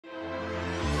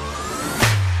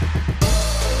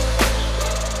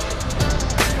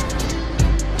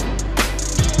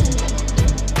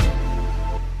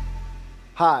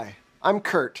Hi, I'm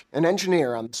Kurt, an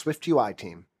engineer on the SwiftUI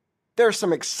team. There are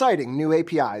some exciting new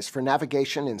APIs for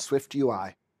navigation in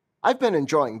SwiftUI. I've been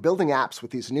enjoying building apps with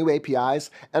these new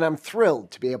APIs, and I'm thrilled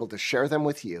to be able to share them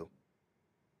with you.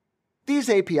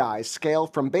 These APIs scale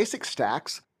from basic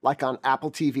stacks, like on Apple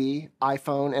TV,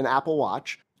 iPhone, and Apple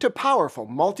Watch, to powerful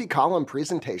multi-column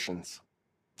presentations.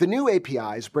 The new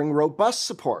APIs bring robust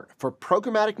support for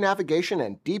programmatic navigation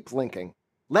and deep linking,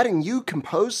 letting you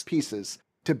compose pieces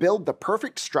to build the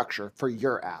perfect structure for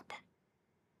your app.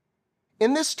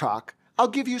 In this talk, I'll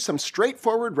give you some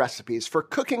straightforward recipes for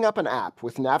cooking up an app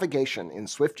with navigation in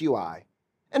SwiftUI.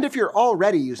 And if you're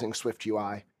already using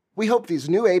SwiftUI, we hope these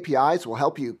new APIs will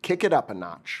help you kick it up a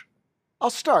notch.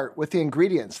 I'll start with the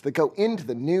ingredients that go into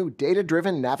the new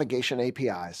data-driven navigation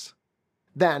APIs.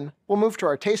 Then, we'll move to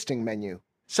our tasting menu,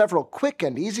 several quick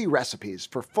and easy recipes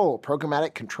for full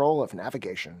programmatic control of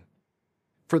navigation.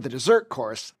 For the dessert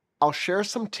course, I'll share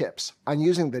some tips on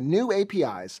using the new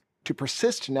APIs to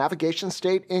persist navigation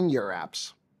state in your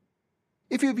apps.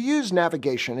 If you've used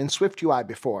navigation in SwiftUI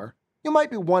before, you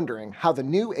might be wondering how the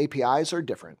new APIs are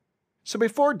different. So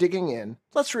before digging in,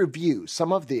 let's review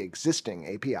some of the existing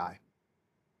API.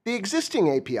 The existing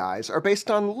APIs are based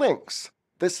on links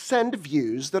that send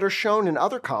views that are shown in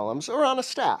other columns or on a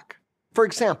stack. For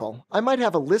example, I might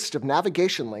have a list of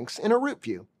navigation links in a root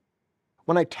view.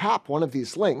 When I tap one of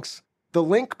these links, the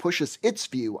link pushes its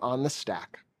view on the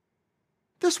stack.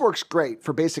 This works great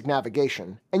for basic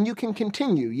navigation, and you can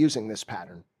continue using this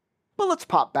pattern. But let's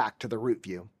pop back to the root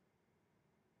view.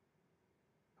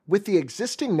 With the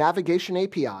existing navigation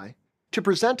API, to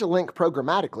present a link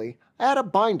programmatically, I add a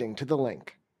binding to the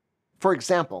link. For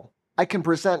example, I can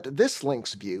present this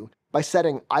link's view by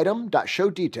setting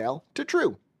item.showDetail to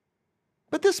true.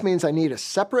 But this means I need a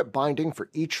separate binding for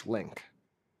each link.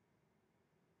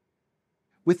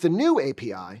 With the new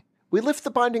API, we lift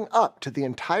the binding up to the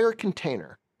entire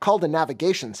container, called a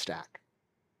navigation stack.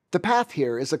 The path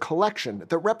here is a collection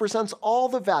that represents all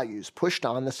the values pushed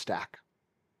on the stack.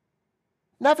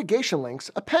 Navigation links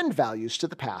append values to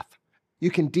the path. You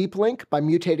can deep link by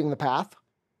mutating the path,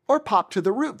 or pop to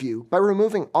the root view by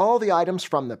removing all the items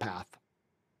from the path.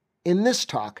 In this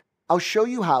talk, I'll show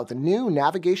you how the new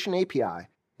Navigation API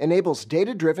enables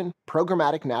data-driven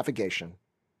programmatic navigation.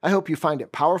 I hope you find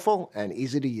it powerful and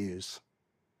easy to use.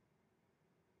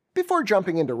 Before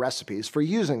jumping into recipes for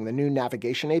using the new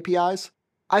navigation APIs,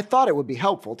 I thought it would be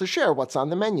helpful to share what's on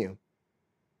the menu.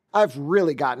 I've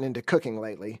really gotten into cooking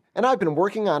lately, and I've been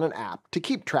working on an app to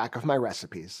keep track of my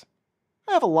recipes.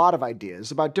 I have a lot of ideas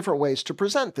about different ways to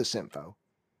present this info.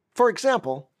 For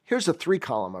example, here's a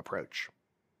 3-column approach.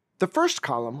 The first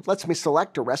column lets me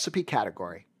select a recipe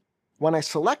category. When I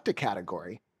select a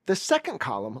category, the second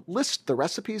column lists the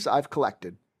recipes I've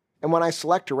collected. And when I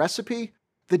select a recipe,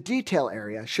 the detail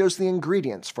area shows the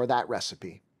ingredients for that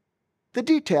recipe. The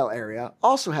detail area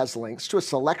also has links to a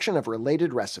selection of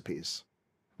related recipes.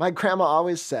 My grandma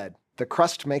always said, the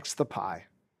crust makes the pie.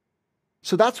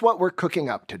 So that's what we're cooking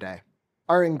up today.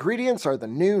 Our ingredients are the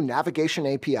new navigation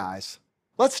APIs.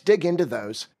 Let's dig into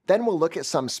those, then we'll look at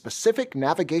some specific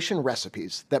navigation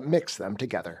recipes that mix them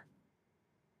together.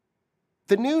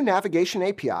 The new navigation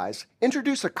APIs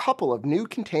introduce a couple of new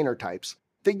container types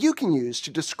that you can use to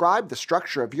describe the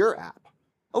structure of your app,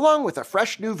 along with a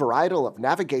fresh new varietal of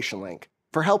navigation link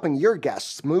for helping your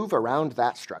guests move around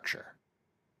that structure.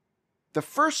 The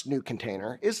first new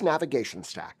container is Navigation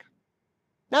Stack.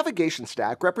 Navigation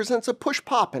Stack represents a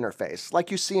push-pop interface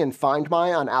like you see in Find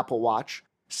My on Apple Watch,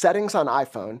 Settings on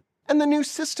iPhone, and the new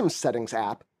System Settings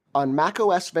app on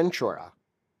macOS Ventura.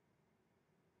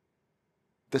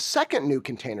 The second new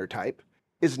container type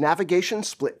is Navigation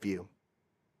Split View.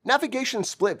 Navigation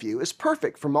Split View is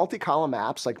perfect for multi-column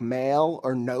apps like Mail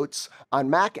or Notes on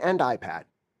Mac and iPad.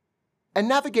 And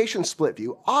Navigation Split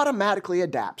View automatically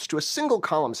adapts to a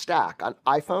single-column stack on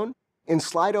iPhone, in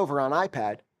Slide Over on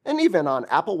iPad, and even on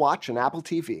Apple Watch and Apple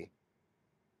TV.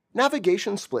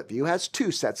 Navigation Split View has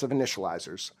 2 sets of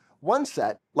initializers. One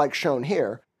set, like shown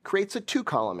here, creates a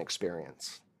 2-column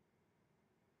experience.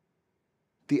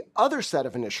 The other set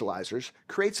of initializers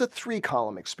creates a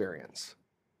 3-column experience.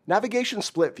 Navigation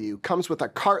Split View comes with a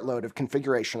cartload of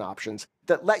configuration options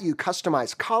that let you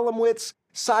customize column widths,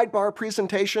 sidebar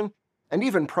presentation, and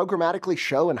even programmatically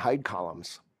show and hide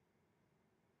columns.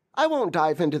 I won't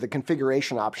dive into the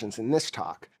configuration options in this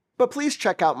talk, but please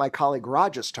check out my colleague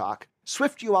Raj's talk,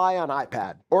 SwiftUI on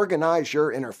iPad, Organize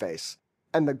Your Interface,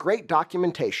 and the great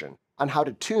documentation on how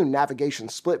to tune Navigation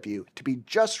Split View to be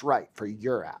just right for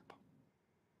your app.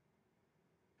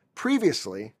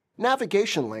 Previously,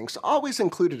 navigation links always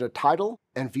included a title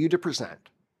and view to present.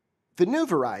 The new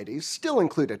varieties still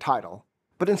include a title,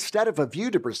 but instead of a view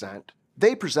to present,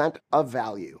 they present a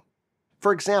value.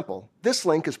 For example, this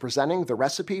link is presenting the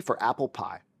recipe for apple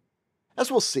pie.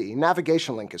 As we'll see,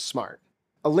 navigation link is smart.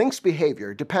 A link's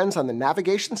behavior depends on the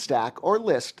navigation stack or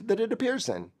list that it appears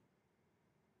in.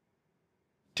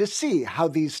 To see how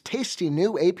these tasty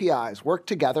new APIs work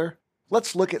together,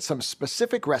 let's look at some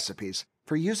specific recipes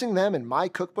for using them in my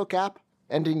cookbook app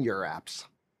and in your apps.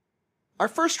 Our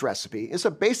first recipe is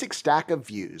a basic stack of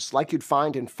views like you'd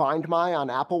find in Find My on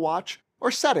Apple Watch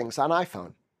or Settings on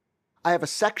iPhone. I have a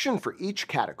section for each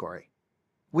category.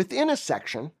 Within a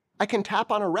section, I can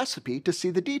tap on a recipe to see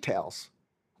the details.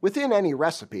 Within any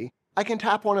recipe, I can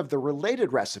tap one of the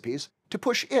related recipes to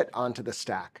push it onto the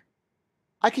stack.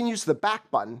 I can use the back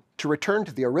button to return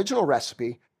to the original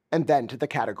recipe and then to the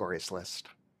categories list.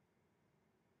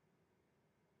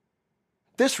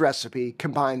 This recipe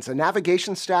combines a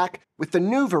navigation stack with the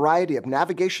new variety of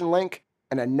navigation link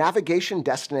and a navigation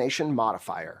destination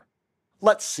modifier.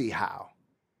 Let's see how.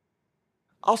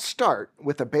 I'll start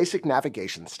with a basic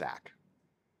navigation stack.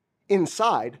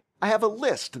 Inside, I have a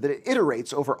list that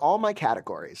iterates over all my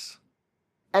categories,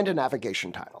 and a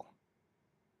navigation title.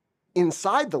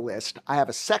 Inside the list, I have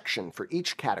a section for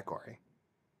each category.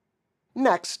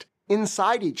 Next,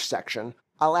 inside each section,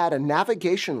 I'll add a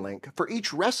navigation link for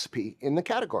each recipe in the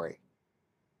category.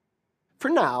 For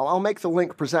now, I'll make the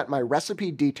link present my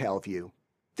recipe detail view.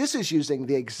 This is using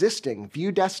the existing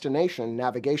View Destination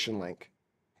navigation link.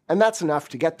 And that's enough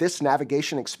to get this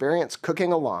navigation experience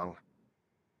cooking along.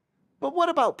 But what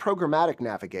about programmatic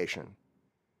navigation?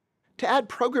 To add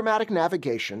programmatic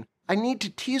navigation, I need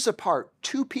to tease apart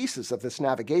two pieces of this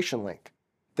navigation link,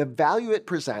 the value it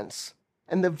presents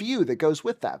and the view that goes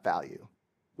with that value.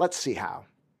 Let's see how.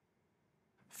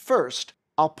 First,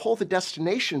 I'll pull the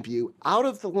destination view out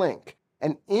of the link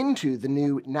and into the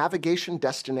new navigation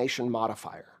destination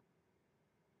modifier.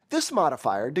 This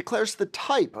modifier declares the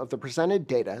type of the presented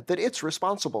data that it's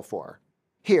responsible for.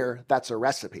 Here, that's a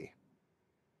recipe.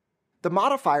 The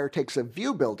modifier takes a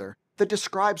view builder that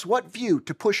describes what view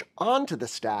to push onto the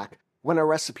stack when a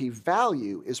recipe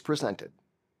value is presented.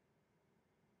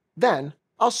 Then,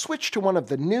 I'll switch to one of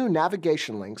the new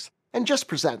navigation links and just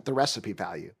present the recipe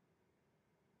value.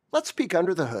 Let's peek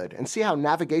under the hood and see how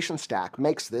Navigation Stack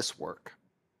makes this work.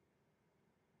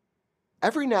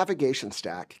 Every navigation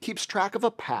stack keeps track of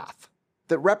a path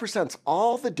that represents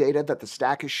all the data that the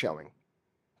stack is showing.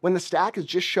 When the stack is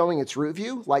just showing its root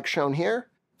view, like shown here,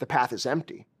 the path is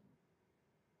empty.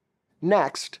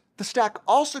 Next, the stack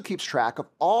also keeps track of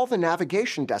all the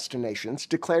navigation destinations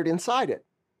declared inside it,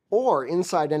 or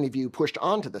inside any view pushed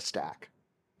onto the stack.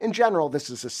 In general,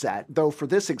 this is a set, though for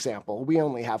this example, we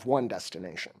only have one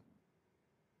destination.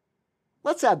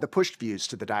 Let's add the pushed views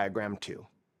to the diagram too.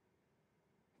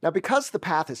 Now, because the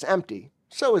path is empty,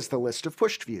 so is the list of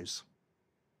pushed views.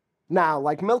 Now,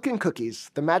 like milk and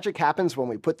cookies, the magic happens when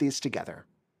we put these together.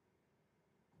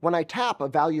 When I tap a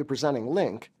value-presenting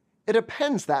link, it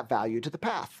appends that value to the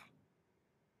path.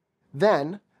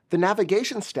 Then, the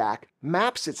navigation stack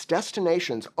maps its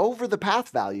destinations over the path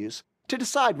values to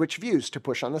decide which views to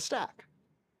push on the stack.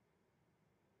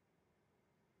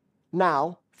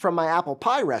 Now, from my apple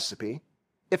pie recipe,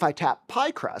 if I tap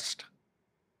pie crust,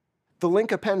 the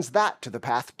link appends that to the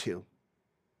path too.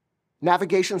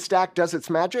 Navigation stack does its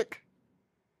magic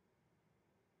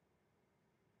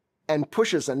and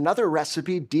pushes another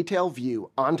recipe detail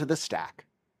view onto the stack.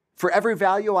 For every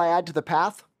value I add to the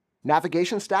path,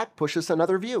 Navigation Stack pushes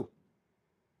another view.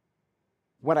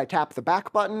 When I tap the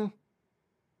back button,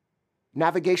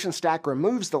 Navigation Stack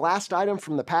removes the last item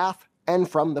from the path and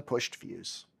from the pushed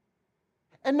views.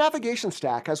 And Navigation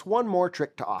Stack has one more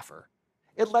trick to offer.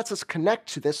 It lets us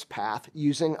connect to this path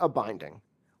using a binding.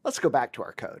 Let's go back to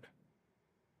our code.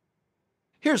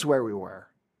 Here's where we were.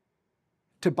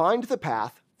 To bind the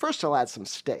path, first I'll add some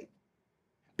state.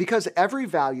 Because every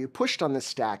value pushed on this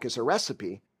stack is a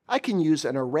recipe, I can use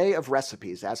an array of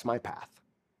recipes as my path.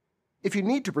 If you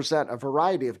need to present a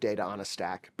variety of data on a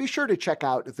stack, be sure to check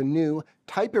out the new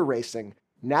type erasing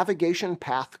navigation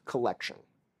path collection.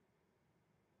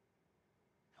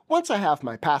 Once I have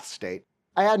my path state,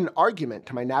 I add an argument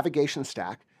to my navigation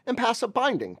stack and pass a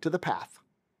binding to the path.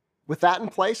 With that in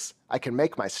place, I can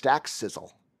make my stack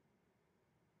sizzle.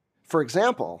 For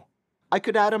example, I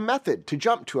could add a method to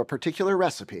jump to a particular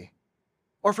recipe.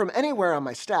 Or from anywhere on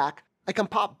my stack, I can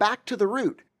pop back to the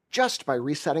root just by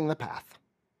resetting the path.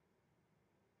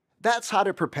 That's how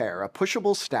to prepare a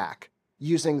pushable stack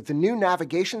using the new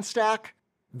navigation stack,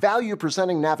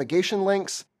 value-presenting navigation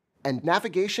links, and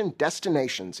navigation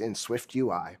destinations in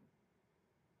SwiftUI.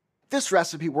 This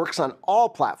recipe works on all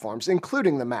platforms,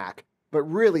 including the Mac, but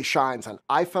really shines on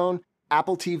iPhone,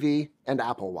 Apple TV, and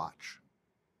Apple Watch.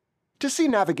 To see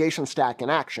Navigation Stack in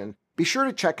action, be sure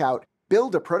to check out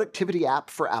Build a Productivity App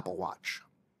for Apple Watch.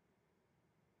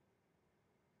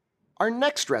 Our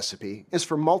next recipe is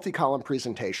for multi-column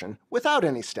presentation without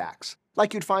any stacks,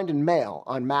 like you'd find in Mail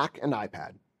on Mac and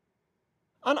iPad.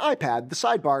 On iPad, the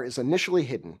sidebar is initially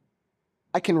hidden.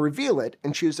 I can reveal it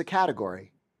and choose a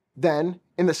category. Then,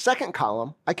 in the second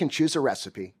column, I can choose a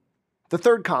recipe. The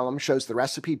third column shows the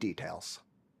recipe details.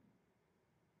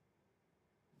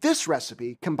 This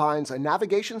recipe combines a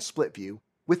navigation split view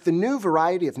with the new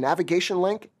variety of navigation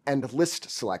link and list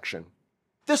selection.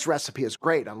 This recipe is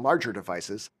great on larger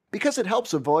devices because it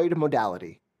helps avoid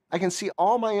modality. I can see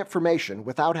all my information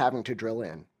without having to drill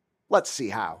in. Let's see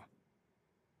how.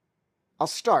 I'll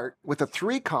start with a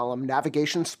 3-column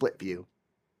navigation split view,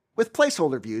 with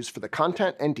placeholder views for the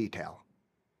content and detail.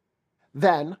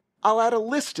 Then, I'll add a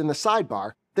list in the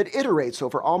sidebar that iterates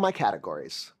over all my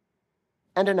categories,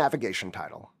 and a navigation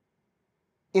title.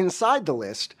 Inside the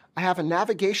list, I have a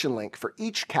navigation link for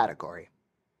each category.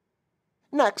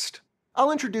 Next,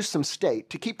 I'll introduce some state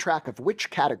to keep track of which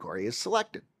category is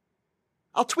selected.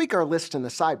 I'll tweak our list in the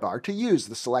sidebar to use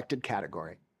the selected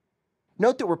category.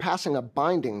 Note that we're passing a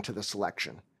binding to the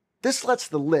selection. This lets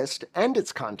the list and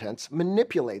its contents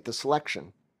manipulate the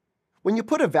selection. When you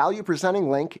put a value-presenting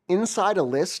link inside a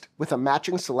list with a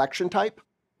matching selection type,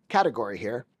 category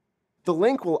here, the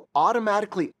link will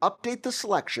automatically update the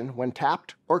selection when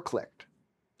tapped or clicked.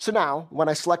 So now, when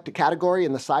I select a category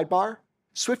in the sidebar,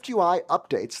 SwiftUI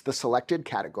updates the selected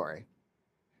category.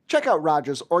 Check out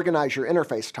Raj's Organize Your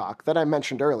Interface talk that I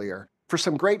mentioned earlier for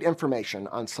some great information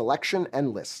on selection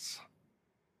and lists.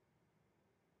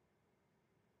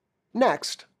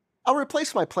 Next, I'll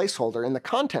replace my placeholder in the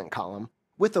content column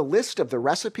with a list of the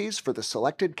recipes for the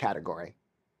selected category,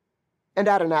 and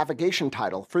add a navigation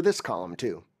title for this column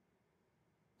too.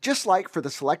 Just like for the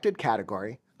selected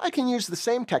category, I can use the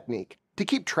same technique to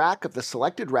keep track of the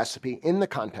selected recipe in the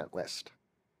content list.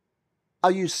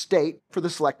 I'll use state for the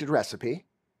selected recipe,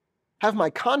 have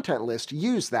my content list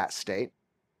use that state,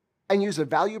 and use a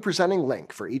value-presenting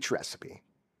link for each recipe.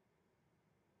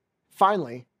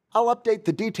 Finally, I'll update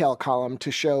the detail column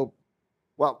to show,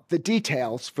 well, the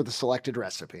details for the selected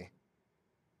recipe.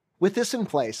 With this in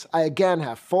place, I again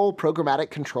have full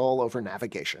programmatic control over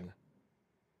navigation.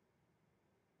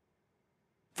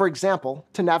 For example,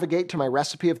 to navigate to my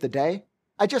recipe of the day,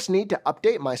 I just need to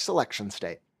update my selection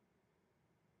state.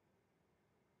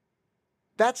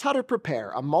 That's how to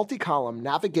prepare a multi-column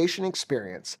navigation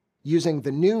experience using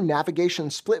the new navigation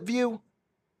split view,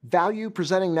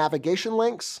 value-presenting navigation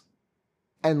links,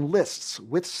 and lists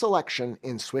with selection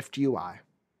in SwiftUI.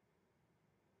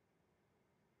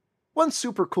 One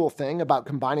super cool thing about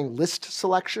combining list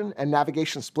selection and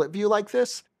navigation split view like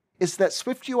this is that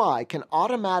SwiftUI can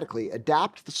automatically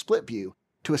adapt the split view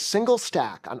to a single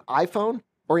stack on iPhone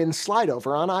or in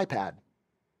SlideOver on iPad.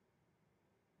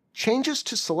 Changes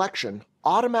to selection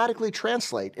automatically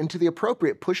translate into the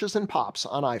appropriate pushes and pops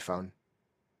on iPhone.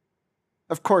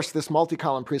 Of course, this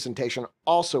multi-column presentation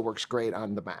also works great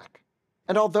on the Mac.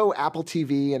 And although Apple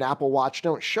TV and Apple Watch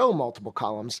don't show multiple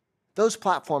columns, those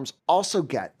platforms also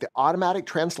get the automatic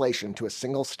translation to a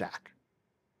single stack.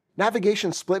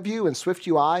 Navigation Split View in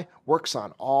SwiftUI works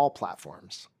on all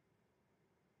platforms.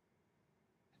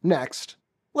 Next,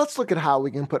 let's look at how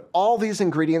we can put all these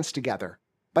ingredients together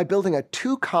by building a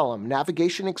 2-column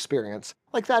navigation experience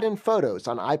like that in Photos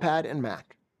on iPad and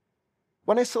Mac.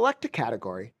 When I select a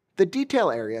category, the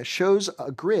detail area shows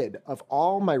a grid of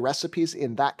all my recipes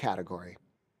in that category.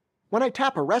 When I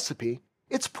tap a recipe,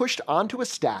 it's pushed onto a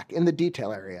stack in the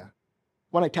detail area.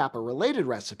 When I tap a related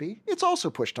recipe, it's also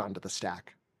pushed onto the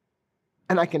stack.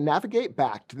 And I can navigate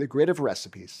back to the grid of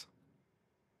recipes.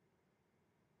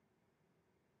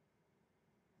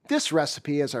 This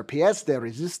recipe is our pièce de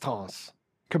résistance,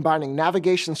 combining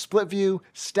navigation split view,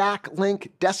 stack,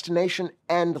 link, destination,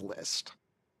 and list.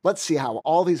 Let's see how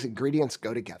all these ingredients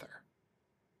go together.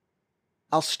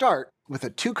 I'll start with a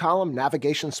 2-column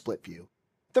navigation split view.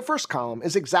 The first column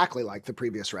is exactly like the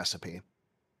previous recipe.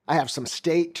 I have some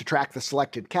state to track the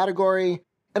selected category,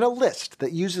 and a list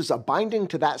that uses a binding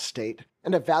to that state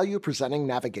and a value-presenting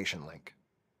navigation link,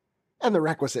 and the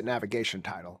requisite navigation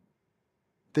title.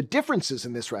 The differences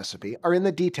in this recipe are in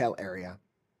the detail area.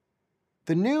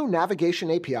 The new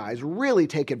navigation APIs really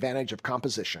take advantage of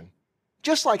composition.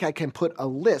 Just like I can put a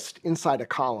list inside a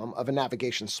column of a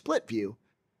navigation split view,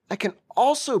 I can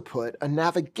also put a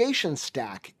navigation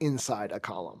stack inside a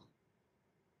column.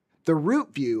 The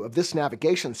root view of this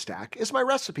navigation stack is my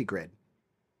recipe grid.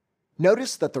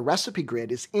 Notice that the recipe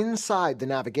grid is inside the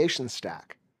navigation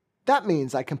stack. That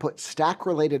means I can put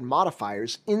stack-related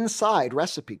modifiers inside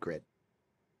Recipe Grid.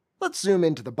 Let's zoom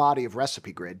into the body of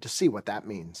Recipe Grid to see what that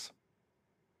means.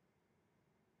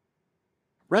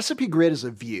 Recipe Grid is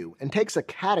a view and takes a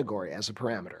category as a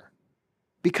parameter.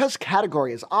 Because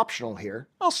category is optional here,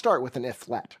 I'll start with an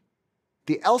if-let.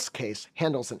 The else case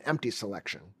handles an empty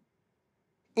selection.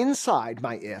 Inside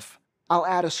my if, I'll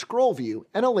add a scroll view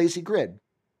and a lazy grid.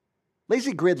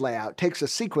 Lazy grid layout takes a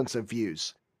sequence of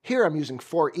views. Here I'm using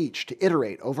 4 each to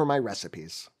iterate over my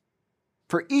recipes.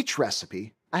 For each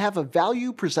recipe, I have a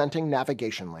value presenting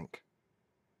navigation link.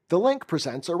 The link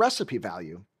presents a recipe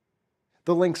value.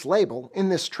 The link's label, in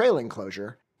this trailing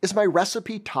closure, is my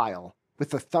recipe tile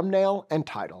with the thumbnail and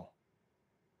title.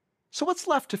 So what's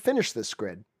left to finish this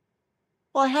grid?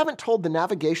 Well, I haven't told the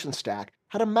navigation stack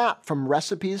how to map from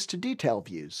recipes to detail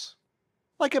views.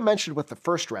 Like I mentioned with the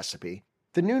first recipe,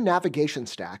 the new navigation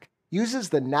stack uses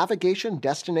the navigation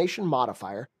destination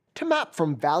modifier to map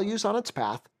from values on its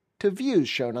path to views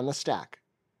shown on the stack.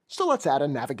 So let's add a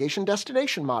navigation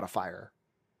destination modifier.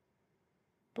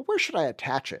 But where should I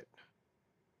attach it?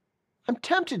 I'm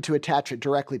tempted to attach it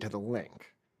directly to the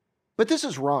link. But this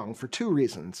is wrong for 2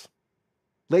 reasons.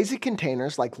 Lazy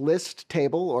containers like list,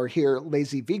 table, or here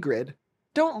lazy vgrid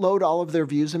don't load all of their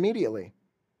views immediately.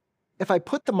 If I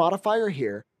put the modifier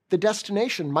here, the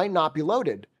destination might not be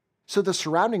loaded, so the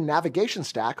surrounding navigation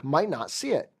stack might not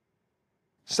see it.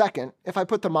 Second, if I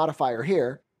put the modifier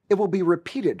here, it will be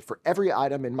repeated for every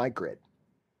item in my grid.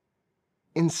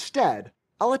 Instead,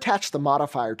 I'll attach the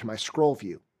modifier to my scroll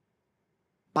view.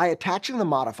 By attaching the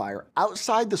modifier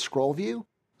outside the scroll view,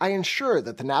 I ensure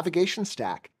that the navigation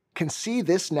stack can see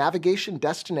this navigation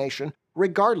destination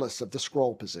regardless of the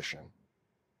scroll position.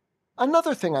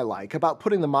 Another thing I like about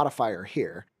putting the modifier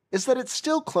here is that it's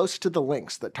still close to the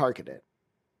links that target it.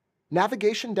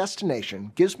 Navigation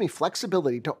destination gives me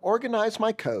flexibility to organize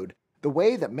my code the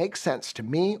way that makes sense to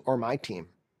me or my team.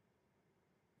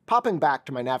 Popping back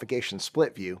to my navigation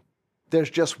split view, there's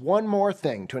just one more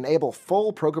thing to enable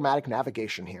full programmatic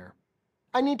navigation here.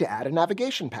 I need to add a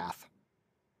navigation path.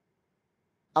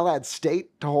 I'll add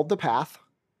state to hold the path,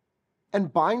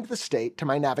 and bind the state to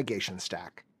my navigation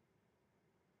stack.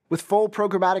 With full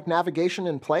programmatic navigation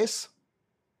in place,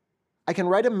 I can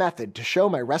write a method to show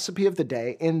my recipe of the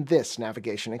day in this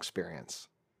navigation experience.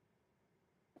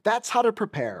 That's how to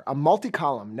prepare a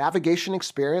multi-column navigation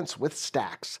experience with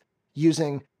stacks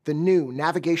using the new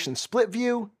navigation split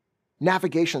view,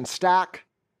 navigation stack,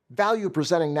 value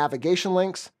presenting navigation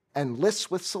links, and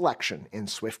lists with selection in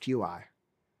SwiftUI.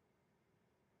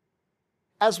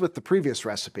 As with the previous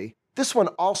recipe, this one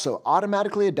also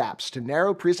automatically adapts to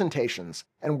narrow presentations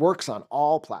and works on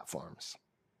all platforms.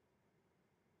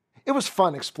 It was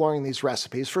fun exploring these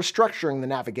recipes for structuring the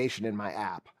navigation in my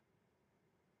app.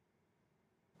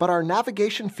 But our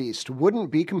navigation feast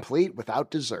wouldn't be complete without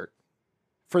dessert.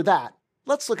 For that,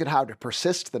 let's look at how to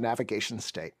persist the navigation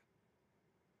state.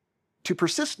 To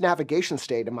persist navigation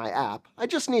state in my app, I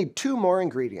just need 2 more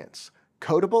ingredients,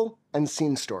 Codable and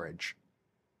scene storage.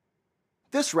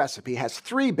 This recipe has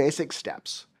 3 basic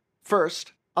steps.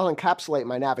 First, I'll encapsulate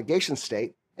my navigation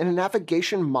state in a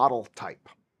navigation model type.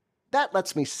 That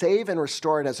lets me save and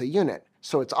restore it as a unit,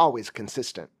 so it's always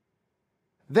consistent.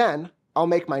 Then, I'll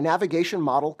make my navigation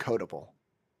model codable.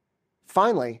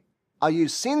 Finally, I'll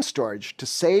use scene storage to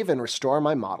save and restore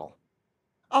my model.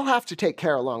 I'll have to take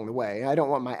care along the way. I don't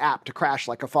want my app to crash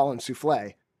like a fallen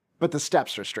souffle, but the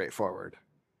steps are straightforward.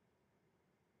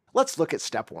 Let's look at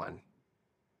step 1.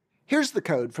 Here's the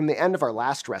code from the end of our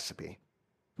last recipe.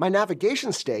 My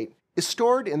navigation state is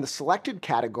stored in the selected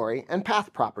category and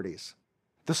path properties.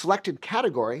 The selected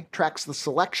category tracks the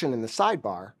selection in the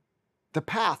sidebar. The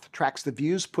path tracks the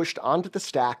views pushed onto the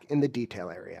stack in the detail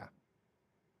area.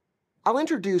 I'll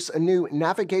introduce a new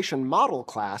navigation model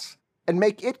class and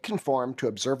make it conform to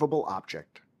observable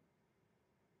object.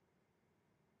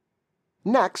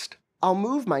 Next, I'll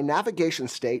move my navigation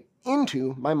state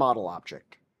into my model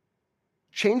object,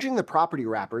 changing the property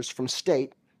wrappers from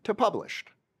state to published.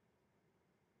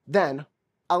 Then,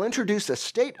 I'll introduce a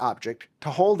state object to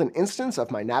hold an instance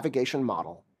of my navigation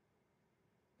model,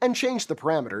 and change the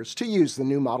parameters to use the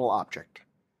new model object.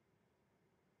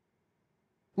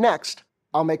 Next,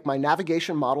 I'll make my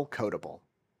navigation model codable.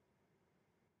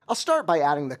 I'll start by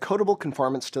adding the codable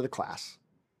conformance to the class.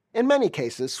 In many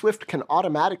cases, Swift can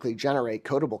automatically generate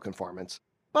codable conformance,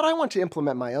 but I want to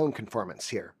implement my own conformance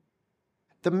here.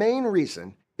 The main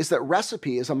reason is that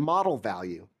recipe is a model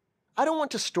value. I don't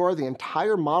want to store the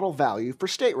entire model value for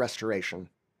state restoration.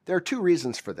 There are 2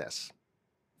 reasons for this.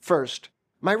 First,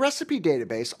 my recipe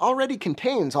database already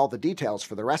contains all the details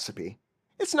for the recipe.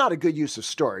 It's not a good use of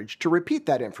storage to repeat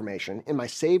that information in my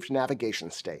saved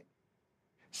navigation state.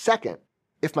 Second,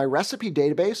 if my recipe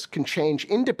database can change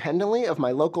independently of my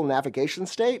local navigation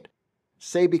state,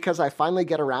 say because I finally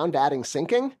get around to adding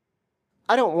syncing,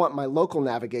 I don't want my local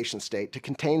navigation state to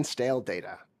contain stale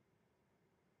data.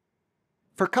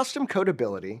 For custom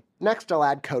codability, next I'll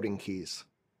add coding keys.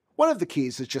 One of the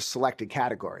keys is just selected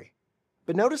category.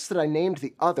 But notice that I named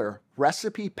the other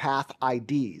recipe path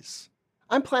IDs.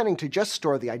 I'm planning to just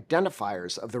store the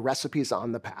identifiers of the recipes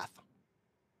on the path.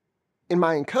 In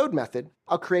my encode method,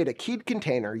 I'll create a keyed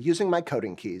container using my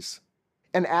coding keys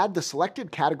and add the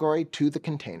selected category to the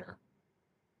container.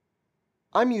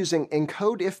 I'm using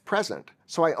encode if present,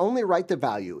 so I only write the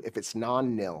value if it's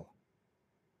non-nil.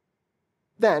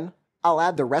 Then, I'll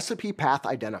add the recipe path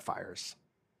identifiers.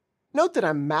 Note that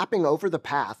I'm mapping over the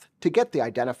path to get the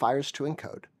identifiers to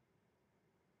encode.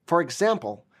 For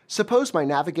example, suppose my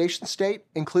navigation state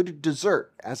included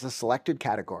dessert as a selected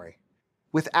category,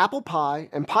 with apple pie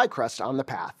and pie crust on the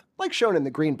path, like shown in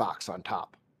the green box on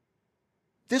top.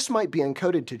 This might be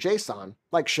encoded to JSON,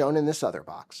 like shown in this other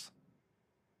box.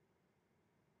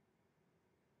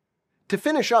 To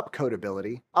finish up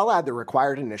codability, I'll add the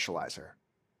required initializer.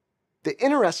 The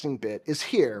interesting bit is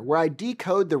here where I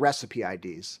decode the recipe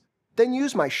IDs, then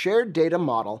use my shared data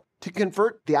model to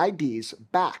convert the IDs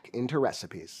back into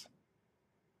recipes.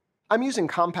 I'm using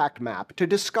compact map to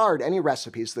discard any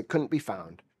recipes that couldn't be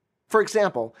found. For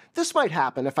example, this might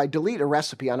happen if I delete a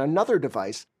recipe on another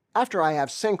device after I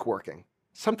have sync working,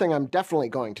 something I'm definitely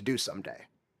going to do someday.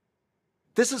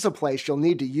 This is a place you'll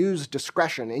need to use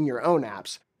discretion in your own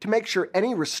apps to make sure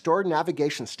any restored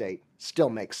navigation state still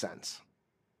makes sense.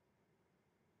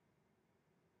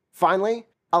 Finally,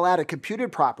 I'll add a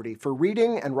computed property for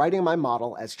reading and writing my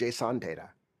model as JSON data.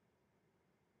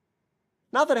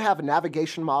 Now that I have a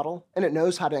navigation model and it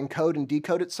knows how to encode and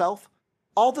decode itself,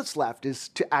 all that's left is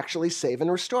to actually save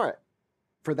and restore it.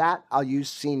 For that, I'll use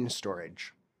scene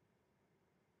storage.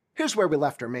 Here's where we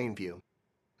left our main view.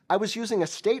 I was using a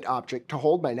state object to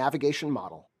hold my navigation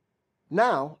model.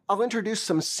 Now, I'll introduce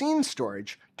some scene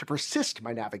storage to persist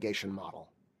my navigation model.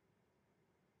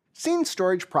 Scene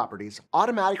storage properties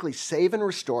automatically save and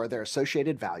restore their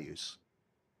associated values.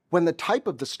 When the type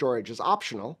of the storage is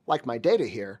optional, like my data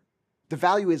here, the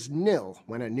value is nil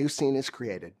when a new scene is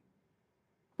created.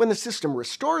 When the system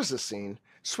restores a scene,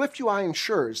 SwiftUI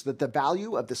ensures that the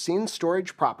value of the scene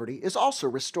storage property is also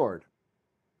restored.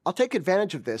 I'll take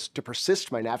advantage of this to persist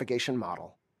my navigation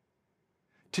model.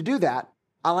 To do that,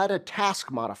 I'll add a task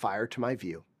modifier to my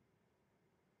view.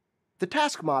 The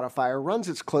task modifier runs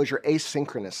its closure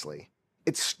asynchronously.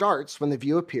 It starts when the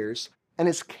view appears and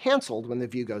is canceled when the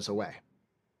view goes away.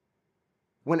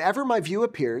 Whenever my view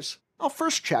appears, I'll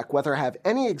first check whether I have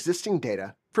any existing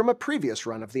data from a previous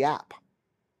run of the app.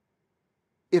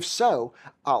 If so,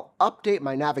 I'll update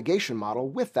my navigation model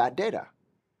with that data.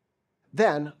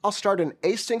 Then, I'll start an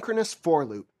asynchronous for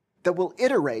loop that will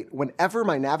iterate whenever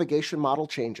my navigation model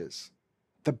changes.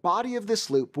 The body of this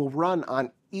loop will run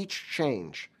on each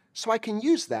change, so I can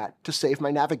use that to save my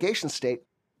navigation state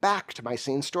back to my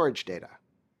scene storage data.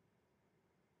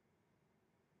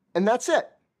 And that's it.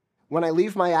 When I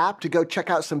leave my app to go check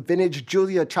out some vintage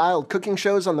Julia Child cooking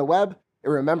shows on the web, it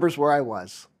remembers where I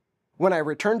was. When I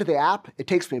return to the app, it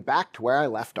takes me back to where I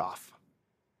left off.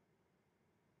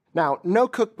 Now, no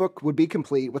cookbook would be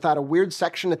complete without a weird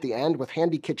section at the end with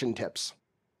handy kitchen tips.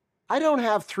 I don't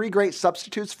have 3 great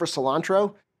substitutes for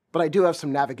cilantro, but I do have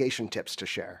some navigation tips to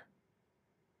share.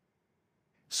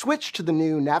 Switch to the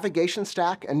new Navigation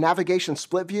Stack and Navigation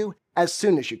Split View as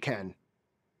soon as you can.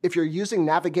 If you're using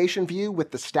Navigation View with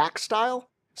the Stack style,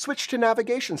 switch to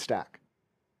Navigation Stack.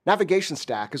 Navigation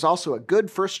Stack is also a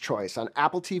good first choice on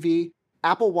Apple TV,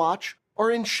 Apple Watch, or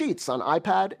in Sheets on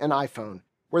iPad and iPhone,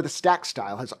 where the stack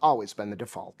style has always been the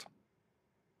default.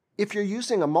 If you're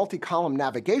using a multi-column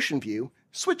navigation view,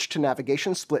 switch to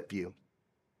Navigation Split View.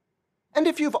 And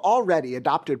if you've already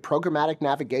adopted programmatic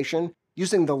navigation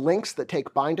using the links that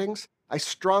take bindings, I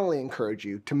strongly encourage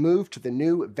you to move to the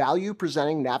new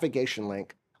value-presenting navigation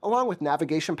link along with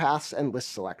navigation paths and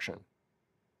list selection.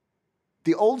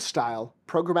 The old-style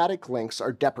programmatic links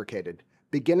are deprecated,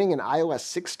 beginning in iOS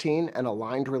 16 and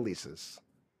aligned releases.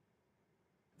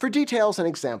 For details and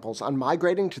examples on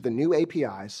migrating to the new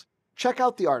APIs, check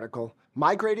out the article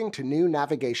Migrating to New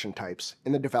Navigation Types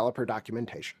in the developer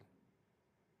documentation.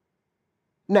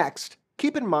 Next,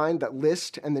 keep in mind that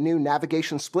List and the new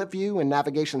Navigation Split View and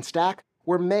Navigation Stack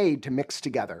were made to mix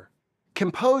together.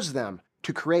 Compose them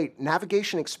to create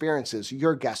navigation experiences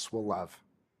your guests will love.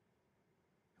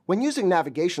 When using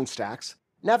navigation stacks,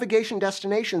 navigation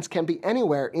destinations can be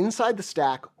anywhere inside the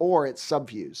stack or its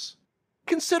subviews.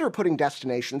 Consider putting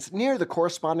destinations near the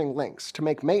corresponding links to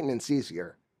make maintenance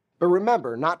easier, but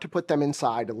remember not to put them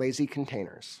inside lazy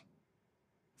containers.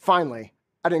 Finally,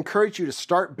 I'd encourage you to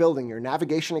start building your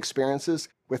navigation experiences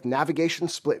with Navigation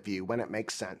Split View when it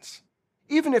makes sense.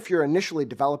 Even if you're initially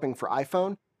developing for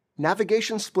iPhone,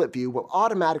 Navigation Split View will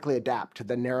automatically adapt to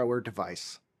the narrower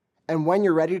device. And when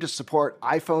you're ready to support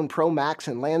iPhone Pro Max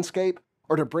and Landscape,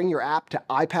 or to bring your app to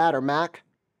iPad or Mac,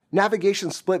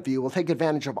 Navigation Split View will take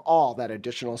advantage of all that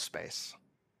additional space.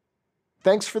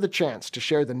 Thanks for the chance to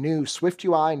share the new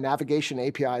SwiftUI navigation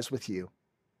APIs with you.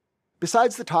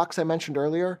 Besides the talks I mentioned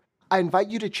earlier, I invite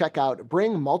you to check out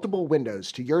Bring Multiple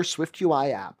Windows to Your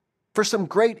SwiftUI app for some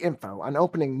great info on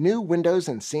opening new windows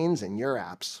and scenes in your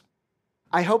apps.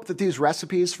 I hope that these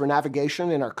recipes for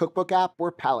navigation in our cookbook app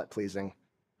were palate-pleasing.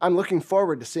 I'm looking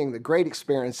forward to seeing the great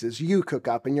experiences you cook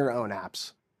up in your own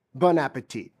apps. Bon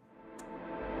appetit!